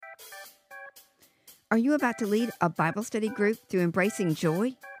Are you about to lead a Bible study group through embracing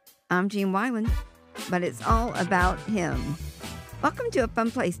joy? I'm Jean Wyland, but it's all about Him. Welcome to a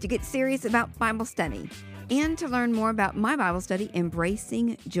fun place to get serious about Bible study and to learn more about my Bible study,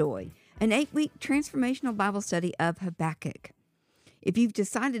 Embracing Joy, an 8-week transformational Bible study of Habakkuk. If you've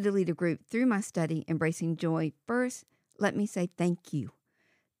decided to lead a group through my study, Embracing Joy, first, let me say thank you.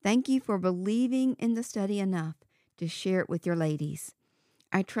 Thank you for believing in the study enough to share it with your ladies.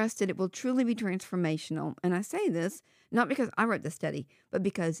 I trust that it will truly be transformational, and I say this not because I wrote the study, but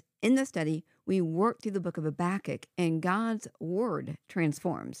because in the study, we work through the book of Habakkuk, and God's word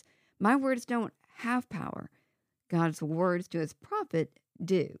transforms. My words don't have power. God's words to His prophet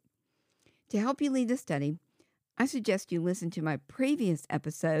do. To help you lead the study, I suggest you listen to my previous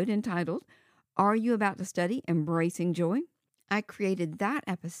episode entitled, Are You About to Study Embracing Joy? I created that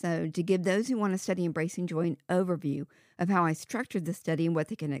episode to give those who want to study Embracing Joy an overview of how I structured the study and what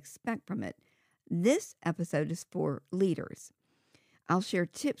they can expect from it. This episode is for leaders. I'll share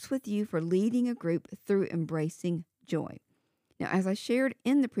tips with you for leading a group through Embracing Joy. Now, as I shared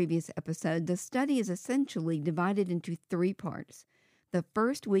in the previous episode, the study is essentially divided into 3 parts. The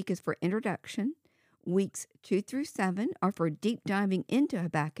first week is for introduction. Weeks 2 through 7 are for deep diving into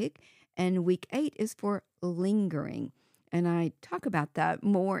Habakkuk, and week 8 is for lingering. And I talk about that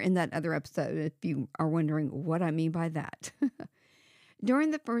more in that other episode if you are wondering what I mean by that.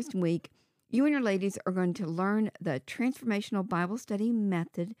 During the first week, you and your ladies are going to learn the transformational Bible study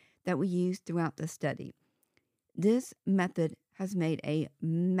method that we use throughout the study. This method has made a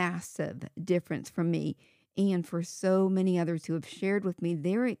massive difference for me and for so many others who have shared with me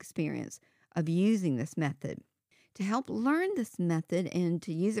their experience of using this method. To help learn this method and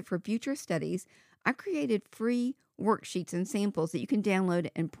to use it for future studies, I created free worksheets and samples that you can download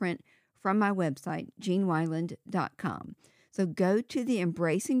and print from my website, jeanwyland.com. So go to the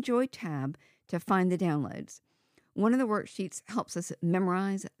Embracing Joy tab to find the downloads. One of the worksheets helps us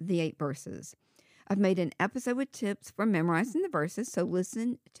memorize the 8 verses. I've made an episode with tips for memorizing the verses, so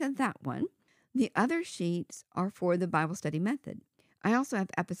listen to that one. The other sheets are for the Bible study method. I also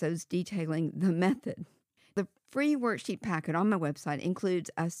have episodes detailing the method. The free worksheet packet on my website includes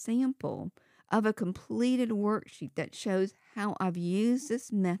a sample of a completed worksheet that shows how I've used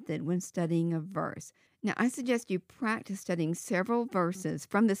this method when studying a verse. Now, I suggest you practice studying several verses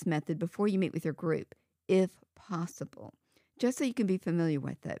from this method before you meet with your group, if possible, just so you can be familiar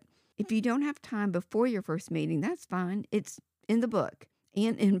with it. If you don't have time before your first meeting, that's fine. It's in the book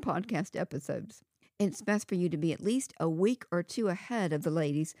and in podcast episodes. It's best for you to be at least a week or 2 ahead of the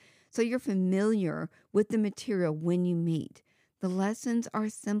ladies so you're familiar with the material when you meet. The lessons are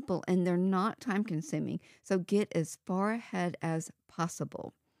simple and they're not time-consuming, so get as far ahead as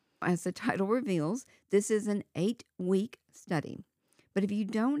possible. As the title reveals, this is an 8-week study. But if you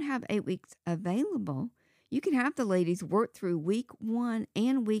don't have 8 weeks available, you can have the ladies work through week 1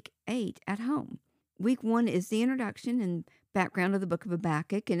 and week 8 at home. Week 1 is the introduction and background of the book of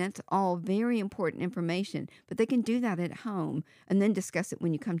Habakkuk, and that's all very important information, but they can do that at home and then discuss it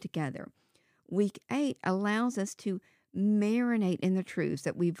when you come together. Week 8 allows us to marinate in the truths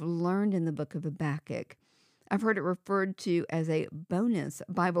that we've learned in the book of Habakkuk. I've heard it referred to as a bonus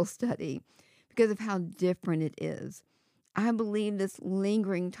Bible study because of how different it is. I believe this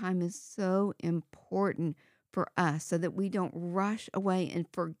lingering time is so important for us so that we don't rush away and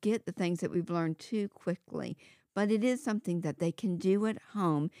forget the things that we've learned too quickly. But it is something that they can do at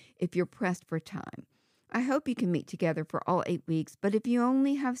home if you're pressed for time. I hope you can meet together for all 8 weeks, but if you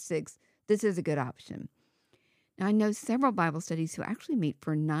only have 6, this is a good option. Now, I know several Bible studies who actually meet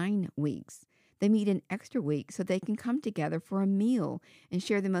for 9 weeks. They meet an extra week so they can come together for a meal and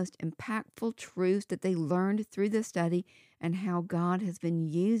share the most impactful truths that they learned through the study and how God has been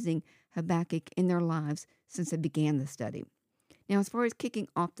using Habakkuk in their lives since they began the study. Now, as far as kicking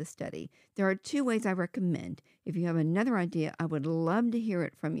off the study, there are 2 ways I recommend. If you have another idea, I would love to hear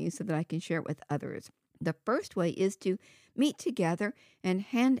it from you so that I can share it with others. The first way is to meet together and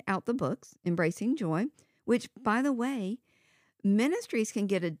hand out the books, Embracing Joy, which, by the way, ministries can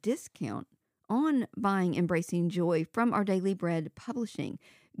get a discount on buying Embracing Joy from Our Daily Bread Publishing.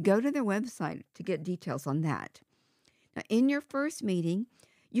 Go to their website to get details on that. Now, in your first meeting,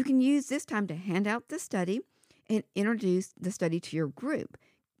 you can use this time to hand out the study and introduce the study to your group.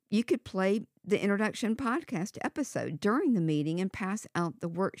 You could play the introduction podcast episode during the meeting and pass out the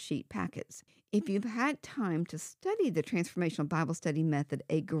worksheet packets. If you've had time to study the Transformational Bible Study Method,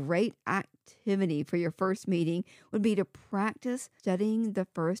 a great activity for your first meeting would be to practice studying the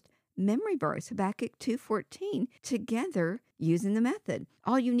first memory verse, Habakkuk 2:14, together using the method.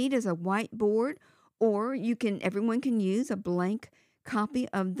 All you need is a whiteboard, or everyone can use a blank copy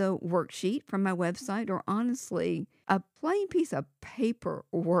of the worksheet from my website, or honestly, a plain piece of paper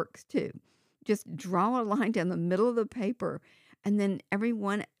works too. Just draw a line down the middle of the paper, and then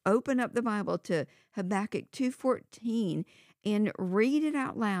everyone open up the Bible to Habakkuk 2:14 and read it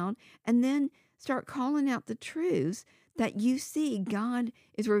out loud, and then start calling out the truths that you see God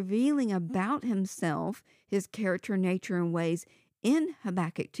is revealing about himself, his character, nature, and ways in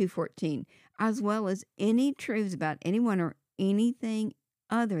Habakkuk 2:14, as well as any truths about anyone or anything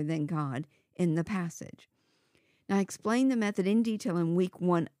other than God in the passage. Now, I explain the method in detail in week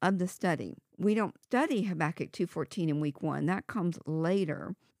 1 of the study. We don't study Habakkuk 2:14 in week 1. That comes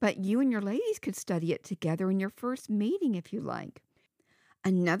later. But you and your ladies could study it together in your first meeting if you like.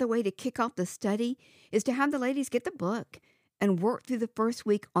 Another way to kick off the study is to have the ladies get the book and work through the first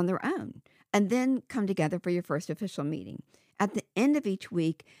week on their own, and then come together for your first official meeting. At the end of each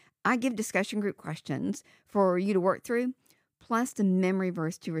week, I give discussion group questions for you to work through, plus the memory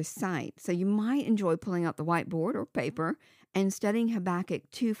verse to recite. So you might enjoy pulling out the whiteboard or paper and studying Habakkuk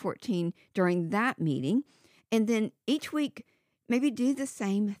 2:14 during that meeting. And then each week, maybe do the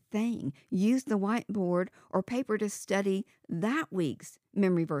same thing. Use the whiteboard or paper to study that week's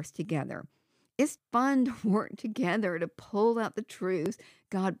memory verse together. It's fun to work together to pull out the truths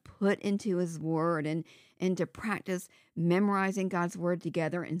God put into his word, and to practice memorizing God's word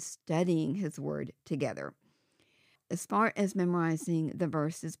together and studying his word together. As far as memorizing the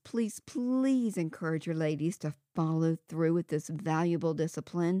verses, please encourage your ladies to follow through with this valuable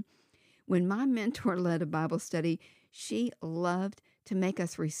discipline. When my mentor led a Bible study, she loved to make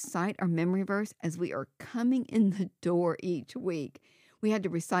us recite our memory verse as we are coming in the door each week. We had to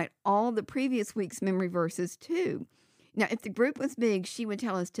recite all the previous week's memory verses too. Now, if the group was big, she would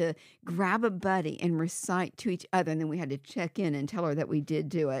tell us to grab a buddy and recite to each other, and then we had to check in and tell her that we did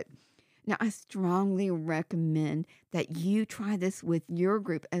do it. Now, I strongly recommend that you try this with your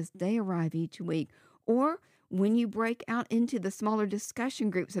group as they arrive each week, or when you break out into the smaller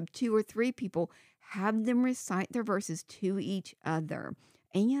discussion groups of 2 or 3 people, have them recite their verses to each other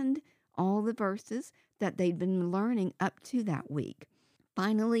and all the verses that they'd been learning up to that week.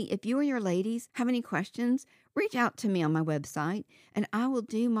 Finally, if you or your ladies have any questions, reach out to me on my website, and I will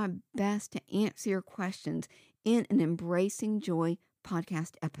do my best to answer your questions in an Embracing Joy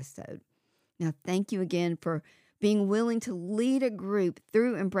podcast episode. Now, thank you again for being willing to lead a group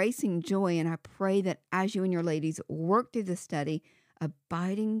through Embracing Joy, and I pray that as you and your ladies work through the study,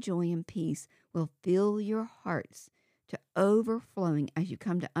 abiding joy and peace will fill your hearts to overflowing as you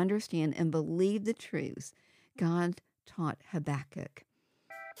come to understand and believe the truths God taught Habakkuk.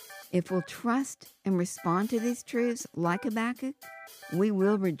 If we'll trust and respond to these truths like Habakkuk, we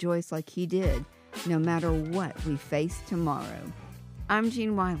will rejoice like he did, no matter what we face tomorrow. I'm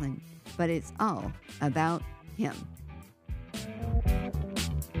Jean Weiland, but it's all about him.